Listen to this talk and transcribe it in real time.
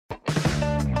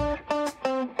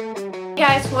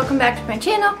guys, welcome back to my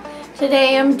channel.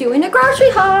 Today I'm doing a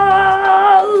grocery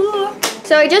haul.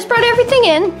 So I just brought everything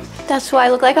in. That's why I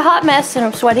look like a hot mess and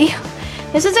I'm sweaty.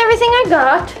 This is everything I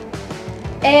got.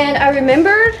 And I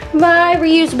remembered my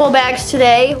reusable bags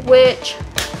today, which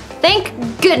thank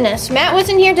goodness Matt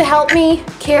wasn't here to help me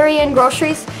carry in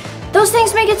groceries. Those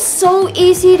things make it so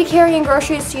easy to carry in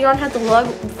groceries so you don't have to lug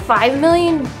 5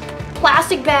 million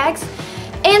plastic bags.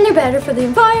 And they're better for the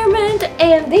environment.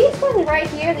 And these ones right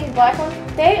here, these black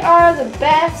ones, they are the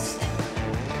best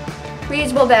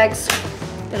reusable bags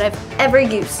that I've ever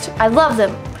used. I love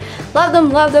them. Love them,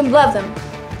 love them, love them.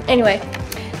 Anyway,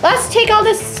 let's take all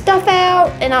this stuff out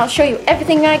and I'll show you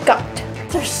everything I got.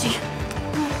 Thirsty.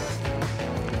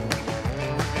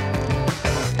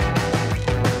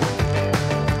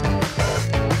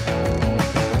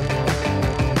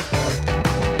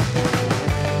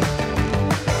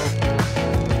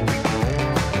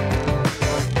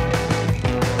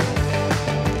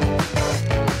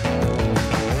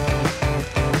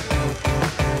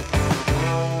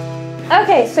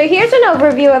 Okay, so here's an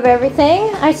overview of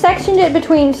everything. I sectioned it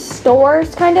between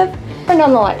stores, kind of. Turned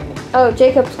on the light. Oh,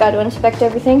 Jacob's got to inspect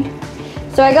everything.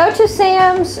 So I go to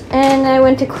Sam's and I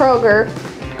went to Kroger.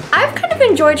 I've kind of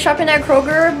enjoyed shopping at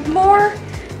Kroger more.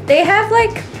 They have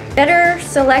like better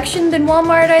selection than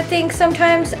Walmart, I think,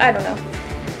 sometimes. I don't know.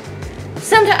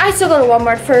 Sometimes I still go to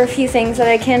Walmart for a few things that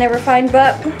I can't ever find,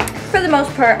 but for the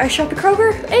most part, I shop at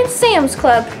Kroger and Sam's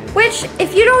Club. Which,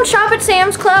 if you don't shop at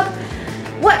Sam's Club,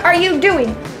 what are you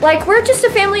doing? Like, we're just a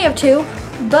family of 2,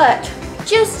 but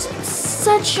just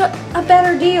such a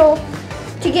better deal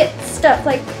to get stuff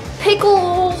like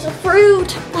pickles,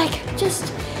 fruit, like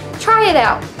just try it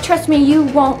out. Trust me, you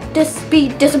won't be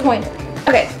disappointed.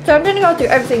 Okay, so I'm gonna go through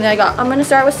everything that I got. I'm gonna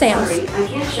start with Sam's. Sorry, I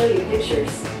can't show you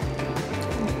pictures.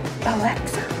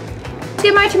 Alexa. Let's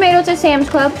get my tomatoes at Sam's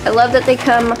Club. I love that they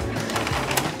come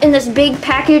in this big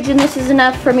package, and this is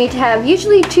enough for me to have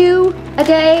usually 2 a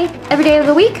day, every day of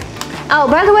the week. Oh,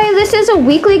 by the way, this is a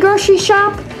weekly grocery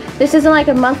shop. This isn't like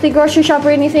a monthly grocery shop or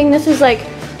anything. This is like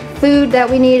food that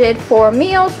we needed for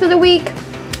meals for the week,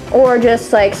 or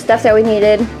just like stuff that we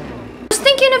needed. I was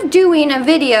thinking of doing a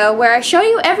video where I show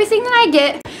you everything that I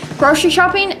get grocery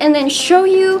shopping and then show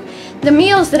you the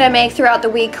meals that I make throughout the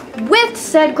week with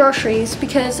said groceries,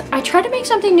 because I try to make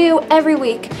something new every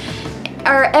week.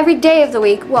 Or every day of the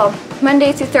week. Well,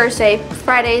 Monday through Thursday.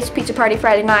 Fridays, pizza party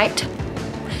Friday night.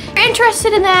 If you're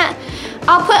interested in that,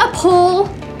 I'll put a poll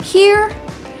here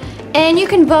and you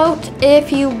can vote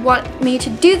if you want me to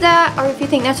do that or if you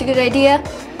think that's a good idea.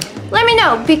 Let me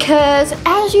know, because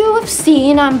as you have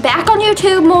seen, I'm back on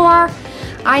YouTube more.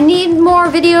 I need more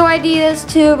video ideas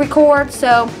to record,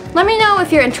 so let me know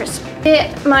if you're interested.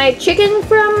 Get my chicken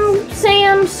from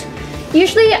Sam's.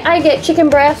 Usually I get chicken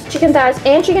breasts, chicken thighs,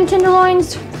 and chicken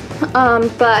tenderloins,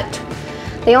 but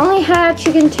they only had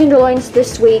chicken tenderloins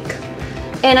this week.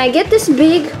 And I get this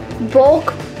big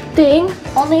bulk thing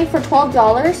only for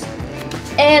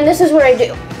 $12. And this is what I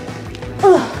do.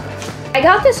 Ugh. I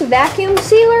got this vacuum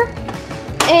sealer,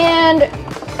 and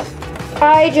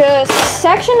I just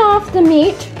section off the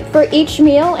meat for each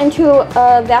meal into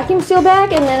a vacuum seal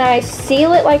bag, and then I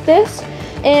seal it like this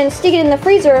and stick it in the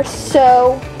freezer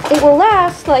so it will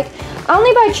last. Like, I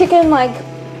only buy chicken like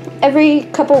every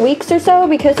couple weeks or so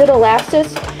because it'll last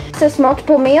us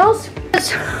multiple meals.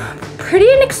 It's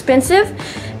pretty inexpensive,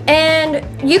 and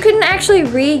you can actually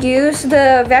reuse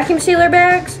the vacuum sealer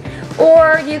bags,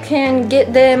 or you can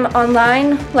get them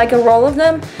online. Like, a roll of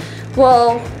them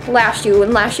will last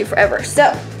you forever. So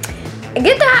I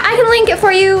get that. I can link it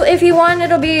for you if you want.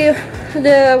 It'll be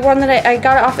the one that I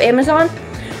got off Amazon.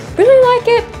 Really like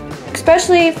it,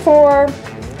 especially for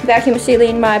vacuum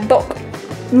sealing my bulk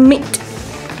meat.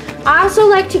 I also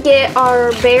like to get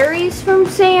our berries from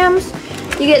Sam's.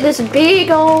 You get this big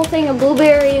old thing of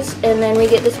blueberries, and then we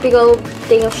get this big old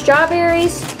thing of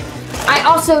strawberries. I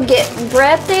also get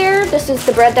bread there. This is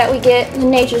the bread that we get, the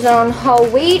Nature's Own whole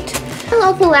wheat. The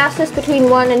loaf will last us between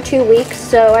 1 and 2 weeks,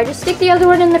 so I just stick the other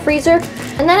one in the freezer.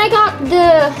 And then I got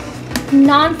the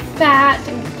non-fat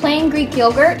plain Greek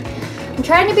yogurt. I'm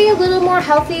trying to be a little more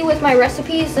healthy with my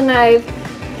recipes, and I've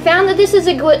found that this is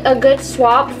a good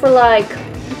swap for like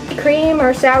cream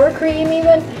or sour cream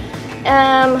even.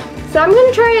 So I'm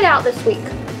gonna try it out this week.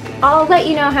 I'll let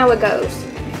you know how it goes.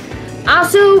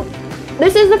 Also,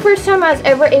 this is the first time I was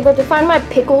ever able to find my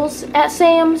pickles at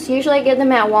Sam's. Usually I get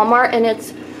them at Walmart, and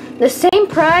it's the same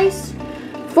price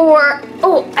for,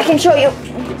 oh, I can show you.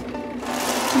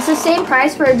 It's the same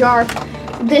price for a jar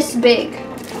this big.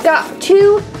 Got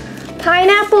 2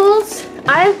 pineapples.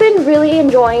 I've been really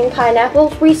enjoying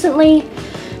pineapples recently,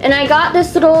 and I got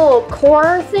this little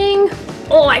core thing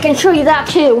Oh, I can show you that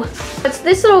too. It's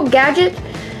this little gadget.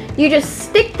 You just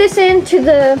stick this into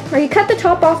the, or you cut the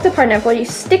top off the pineapple, you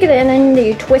stick it in and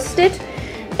you twist it,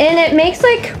 and it makes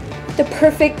like the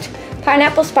perfect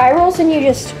pineapple spirals, and you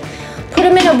just put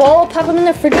them in a bowl, pop them in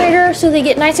the refrigerator so they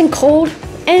get nice and cold,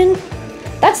 and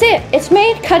that's it. It's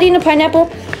made cutting a pineapple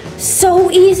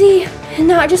so easy and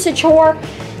not just a chore.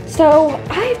 So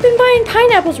I've been buying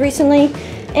pineapples recently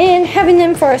and having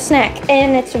them for a snack,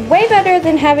 and it's way better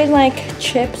than having like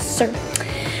chips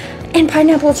and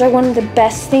pineapples are one of the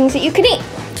best things that you can eat.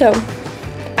 So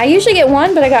I usually get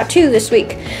one, but I got two this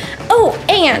week. Oh,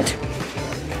 and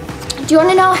do you want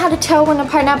to know how to tell when a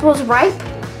pineapple is ripe?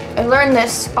 I learned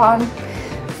this on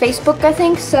Facebook, I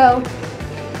think. So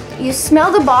you smell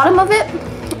the bottom of it.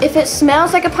 If it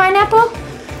smells like a pineapple,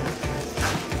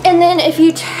 and then if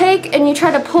you take and you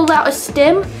try to pull out a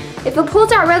stem, if it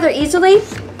pulls out rather easily,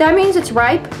 that means it's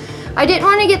ripe. I didn't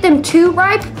want to get them too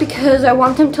ripe because I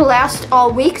want them to last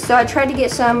all week, so I tried to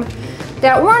get some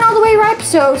that weren't all the way ripe.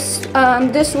 So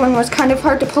this one was kind of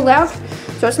hard to pull out,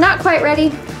 so it's not quite ready,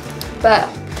 but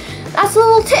that's a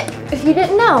little tip if you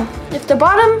didn't know. If the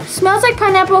bottom smells like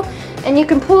pineapple and you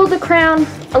can pull the crown,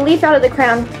 a leaf out of the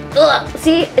crown,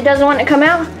 see, it doesn't want to come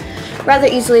out rather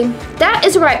easily, that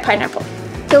is a ripe pineapple.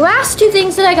 The last two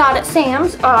things that I got at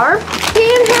Sam's are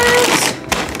pan hats.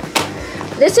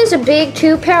 This is a big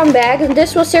 2-pound bag, and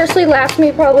this will seriously last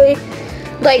me probably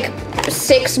like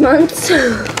 6 months.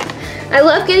 I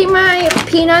love getting my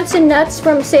peanuts and nuts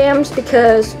from Sam's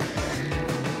because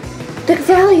the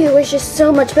value is just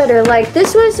so much better. Like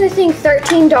this was, I think,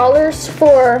 $13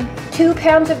 for 2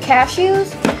 pounds of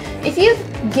cashews. If you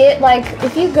get like,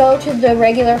 if you go to the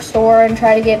regular store and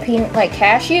try to get like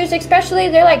cashews especially,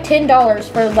 they're like $10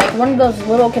 for like one of those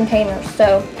little containers.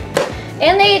 So,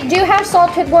 and they do have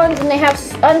salted ones and they have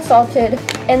unsalted,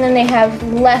 and then they have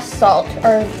less salt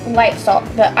or light salt,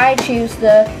 but I choose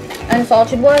the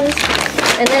unsalted ones.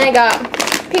 And then I got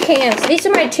pecans. These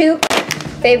are my 2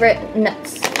 favorite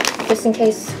nuts, just in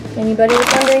case anybody was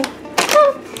wondering.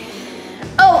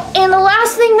 Oh, and the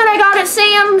last thing that I got at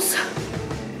Sam's,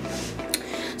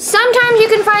 sometimes you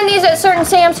can find these at certain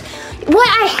Sam's. What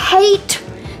I hate,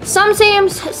 some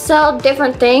Sam's sell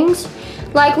different things.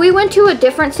 Like we went to a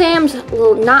different Sam's,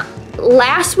 well, not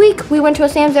last week, we went to a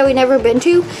Sam's that we never been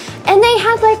to, and they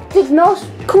had like the most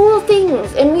cool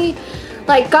things, and we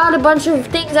like got a bunch of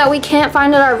things that we can't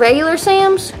find at our regular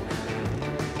Sam's.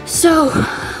 So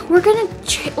we're gonna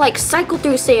like cycle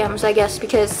through Sam's, I guess,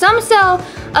 because some sell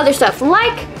other stuff,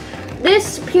 like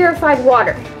this purified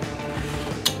water.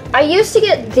 I used to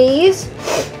get these,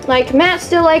 like Matt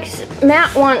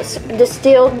wants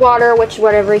distilled water, which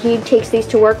whatever, he takes these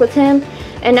to work with him.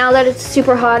 And now that it's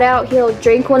super hot out, he'll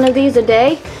drink one of these a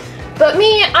day. But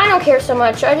me, I don't care so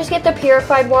much. I just get the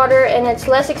purified water, and it's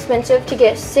less expensive to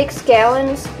get 6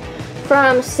 gallons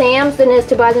from Sam's than it is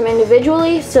to buy them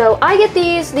individually. So I get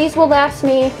these. These will last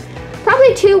me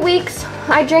probably 2 weeks.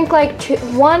 I drink like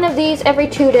one of these every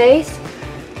 2 days.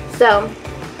 So,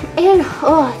 and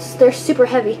oh, they're super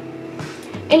heavy.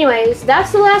 Anyways,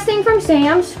 that's the last thing from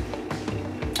Sam's.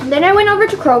 Then I went over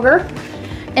to Kroger,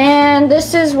 and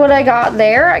this is what I got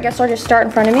there. I guess I'll just start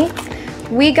in front of me.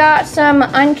 We got some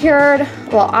uncured,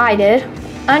 well, I did,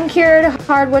 uncured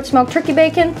hardwood smoked turkey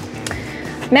bacon.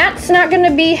 Matt's not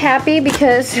gonna be happy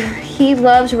because he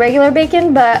loves regular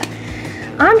bacon, but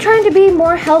I'm trying to be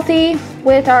more healthy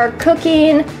with our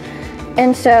cooking,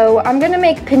 and so I'm gonna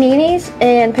make paninis,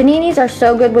 and paninis are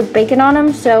so good with bacon on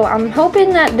them, so I'm hoping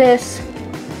that this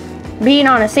being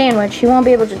on a sandwich, you won't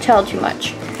be able to tell too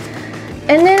much.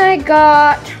 And then I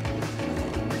got,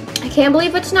 I can't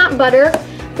believe it's not butter.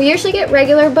 We usually get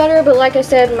regular butter, but like I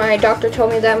said, my doctor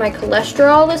told me that my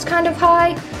cholesterol is kind of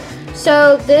high.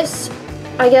 So this,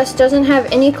 I guess, doesn't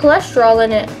have any cholesterol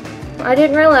in it. I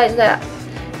didn't realize that.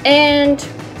 And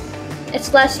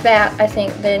it's less fat, I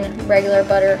think, than regular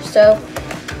butter. So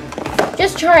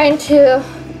just trying to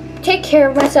take care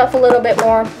of myself a little bit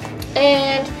more.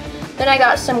 And then I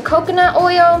got some coconut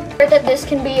oil. I heard that this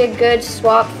can be a good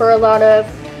swap for a lot of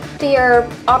healthier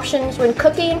options when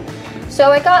cooking.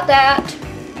 So I got that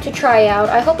to try out.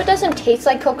 I hope it doesn't taste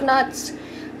like coconuts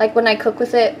like when I cook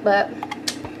with it, but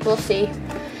we'll see.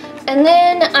 And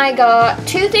then I got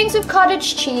 2 things of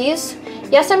cottage cheese.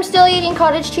 Yes, I'm still eating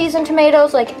cottage cheese and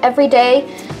tomatoes like every day,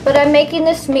 but I'm making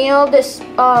this meal, it's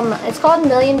called $1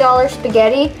 Million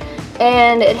Spaghetti,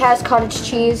 and it has cottage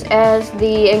cheese as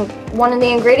one of the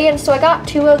ingredients, so I got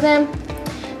 2 of them.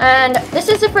 And this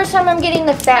is the first time I'm getting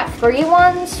the fat-free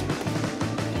ones.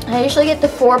 I usually get the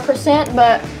 4%,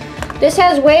 but this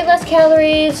has way less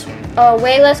calories,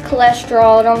 way less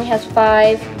cholesterol. It only has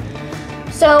 5.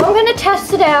 So I'm gonna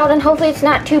test it out and hopefully it's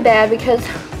not too bad because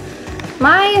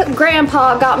my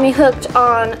grandpa got me hooked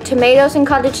on tomatoes and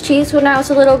cottage cheese when I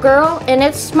was a little girl, and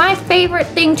it's my favorite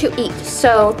thing to eat.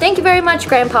 So thank you very much,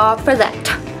 Grandpa, for that.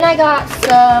 And I got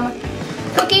some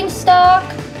cooking stock.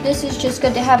 This is just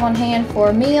good to have on hand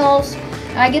for meals.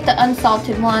 I get the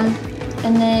unsalted one.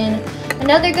 And then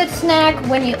another good snack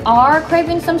when you are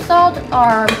craving some salt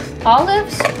are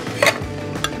olives.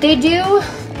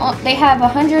 They have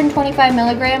 125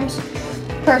 milligrams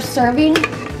per serving,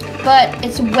 but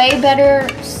it's way better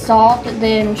salt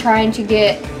than trying to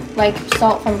get like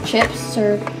salt from chips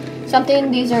or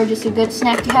something. These are just a good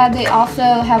snack to have. They also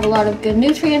have a lot of good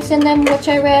nutrients in them, which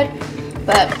I read.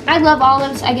 But I love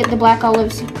olives. I get the black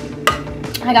olives.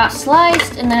 I got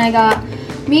sliced, and then I got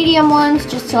medium ones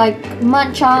just to like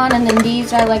munch on, and then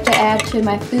these I like to add to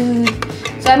my food.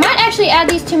 So I might actually add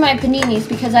these to my paninis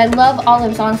because I love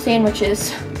olives on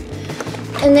sandwiches.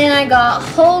 And then I got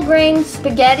whole grain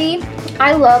spaghetti.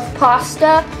 I love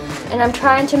pasta, and I'm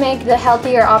trying to make the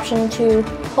healthier option to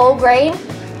whole grain.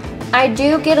 I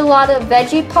do get a lot of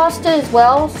veggie pasta as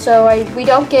well, so we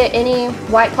don't get any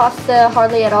white pasta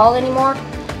hardly at all anymore.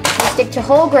 We stick to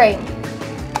whole grain.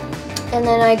 And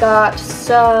then I got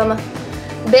some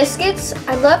biscuits.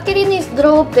 I love getting these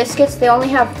little biscuits. They only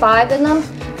have 5 in them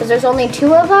because there's only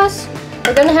 2 of us.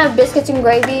 We're gonna have biscuits and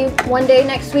gravy one day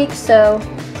next week, so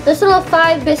this little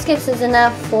 5 biscuits is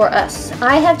enough for us.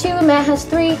 I have 2, Matt has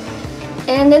 3,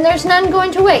 and then there's none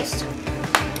going to waste.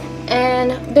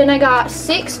 And then I got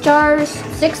 6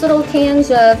 little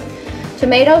cans of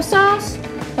tomato sauce.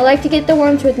 I like to get the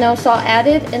ones with no salt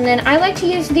added, and then I like to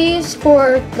use these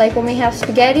for like when we have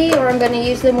spaghetti, or I'm going to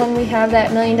use them when we have that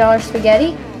 $1 million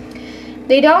spaghetti.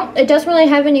 It doesn't really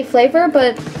have any flavor,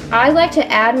 but I like to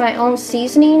add my own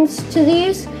seasonings to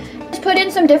these. Just put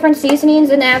in some different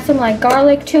seasonings and add some like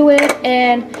garlic to it,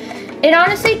 and it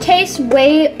honestly tastes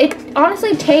really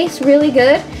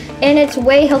good, and it's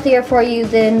way healthier for you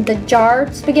than the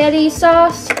jarred spaghetti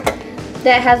sauce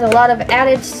that has a lot of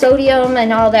added sodium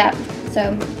and all that.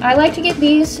 So I like to get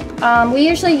these. We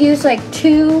usually use like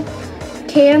 2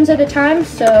 cans at a time,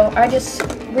 so I just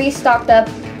restocked up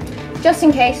just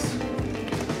in case.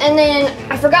 And then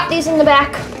I forgot these in the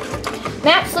back.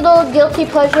 Matt's little guilty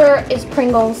pleasure is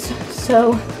Pringles,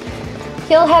 so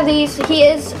he'll have these. He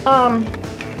is,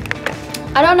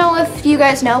 I don't know if you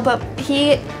guys know, but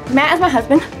Matt is my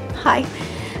husband. Hi.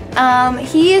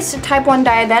 He is type 1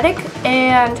 diabetic,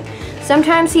 and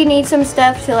sometimes he needs some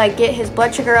stuff to like get his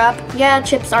blood sugar up. Yeah,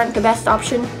 chips aren't the best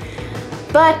option,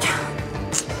 but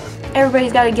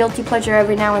everybody's got a guilty pleasure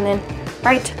every now and then,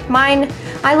 right? Mine,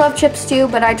 I love chips too,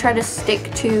 but I try to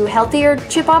stick to healthier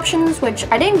chip options, which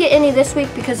I didn't get any this week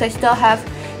because I still have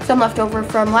some left over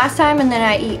from last time, and then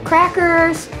I eat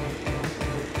crackers.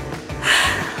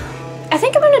 I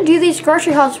think I'm gonna do these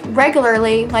grocery hauls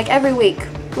regularly, like every week.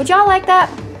 Would y'all like that?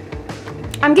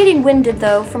 I'm getting winded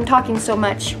though from talking so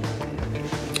much.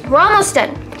 We're almost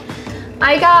done.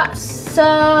 I got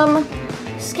some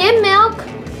skim milk.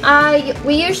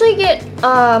 We usually get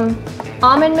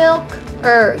almond milk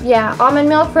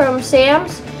from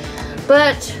Sam's,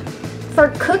 but for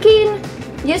cooking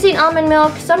using almond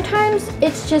milk, sometimes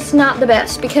it's just not the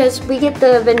best because we get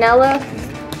the vanilla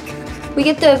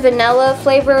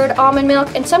flavored almond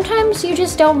milk, and sometimes you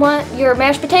just don't want your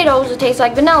mashed potatoes to taste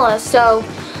like vanilla. So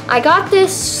I got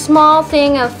this small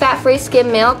thing of fat-free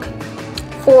skim milk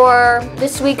for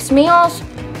this week's meals,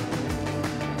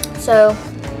 so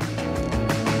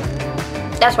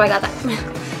that's why I got that.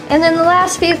 And then the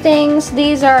last few things,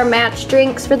 these are Matt's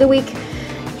drinks for the week.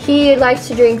 He likes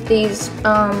to drink these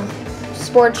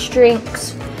sports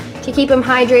drinks to keep him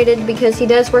hydrated because he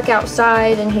does work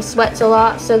outside and he sweats a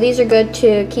lot, so these are good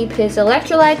to keep his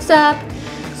electrolytes up.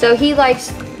 So he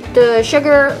likes the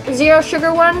zero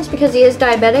sugar ones because he is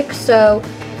diabetic, so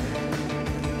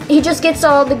he just gets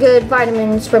all the good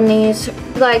vitamins from these.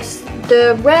 He likes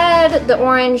the red, the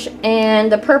orange, and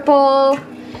the purple,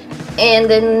 and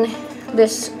then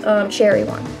this cherry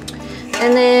one.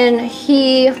 And then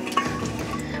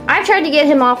I tried to get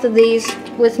him off of these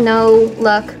with no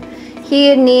luck.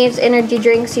 He needs energy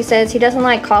drinks. He says he doesn't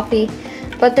like coffee,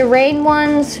 but the Rain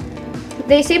ones,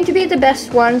 they seem to be the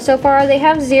best ones so far. They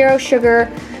have 0 sugar.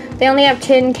 They only have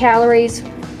 10 calories.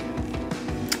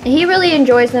 He really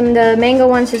enjoys them. The mango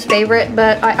one's his favorite,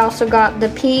 but I also got the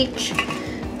peach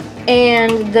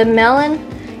and the melon.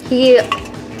 He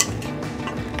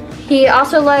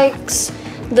also likes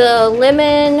the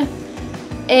lemon,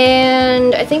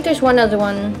 and I think there's one other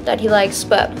one that he likes,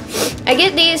 but I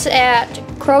get these at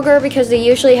Kroger because they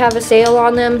usually have a sale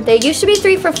on them. They used to be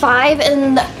 3 for $5,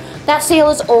 and that sale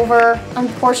is over,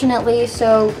 unfortunately,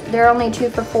 so they're only 2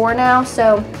 for $4 now.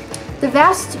 So the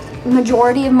vast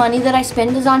majority of money that I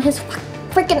spend is on his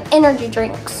freaking energy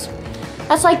drinks.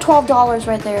 That's like $12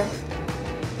 right there,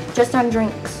 just on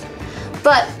drinks.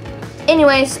 But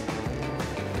anyways,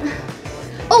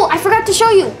 oh, I forgot to show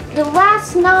you the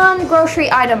last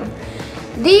non-grocery item.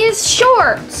 These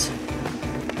shorts.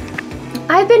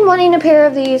 I've been wanting a pair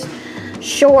of these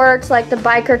shorts, like the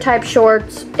biker type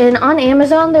shorts, and on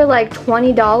Amazon they're like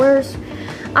 $20.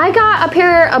 I got a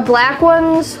pair of black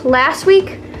ones last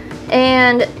week,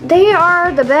 and they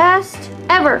are the best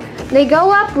ever. They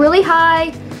go up really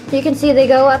high. You can see they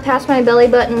go up past my belly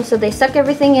button, so they suck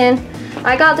everything in.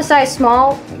 I got the size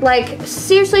small. Like,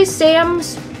 seriously,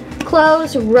 Sam's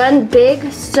clothes run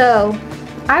big, so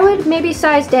I would maybe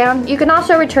size down. You can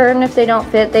also return if they don't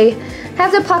fit. They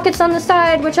have the pockets on the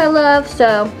side, which I love,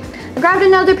 so I grabbed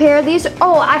another pair of these.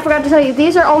 Oh, I forgot to tell you,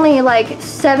 these are only like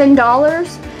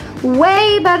 $7.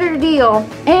 Way better deal,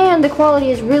 and the quality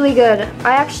is really good.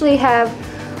 I actually have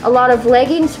a lot of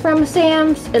leggings from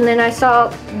Sam's, and then I saw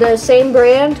the same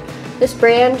brand, this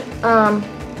brand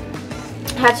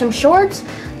had some shorts,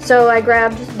 so I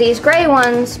grabbed these gray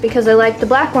ones because I like the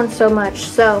black ones so much.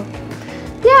 So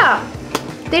yeah,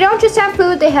 they don't just have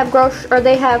food, they have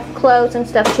they have clothes and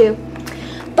stuff too.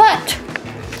 But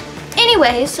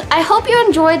anyways, I hope you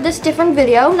enjoyed this different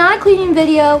video, not a cleaning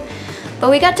video, but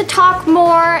we got to talk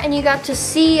more and you got to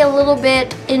see a little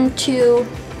bit into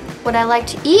what I like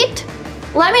to eat.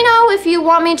 Let me know if you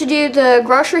want me to do the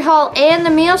grocery haul and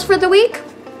the meals for the week.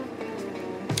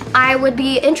 I would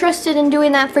be interested in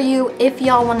doing that for you if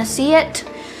y'all want to see it.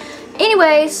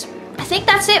 Anyways, I think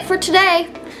that's it for today.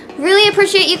 Really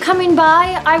appreciate you coming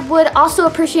by. I would also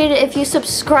appreciate it if you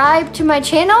subscribe to my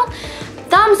channel.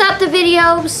 Thumbs up the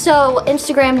video so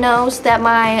Instagram knows that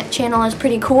my channel is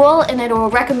pretty cool and it will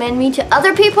recommend me to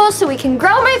other people so we can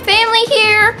grow my family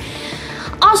here.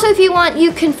 Also, if you want,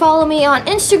 you can follow me on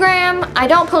Instagram. I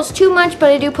don't post too much, but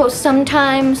I do post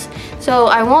sometimes, so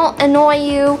I won't annoy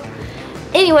you.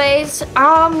 Anyways,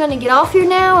 I'm gonna get off here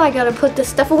now. I gotta put this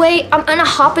stuff away. I'm gonna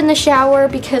hop in the shower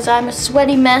because I'm a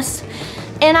sweaty mess.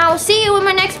 And I will see you in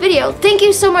my next video. Thank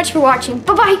you so much for watching.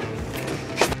 Bye-bye.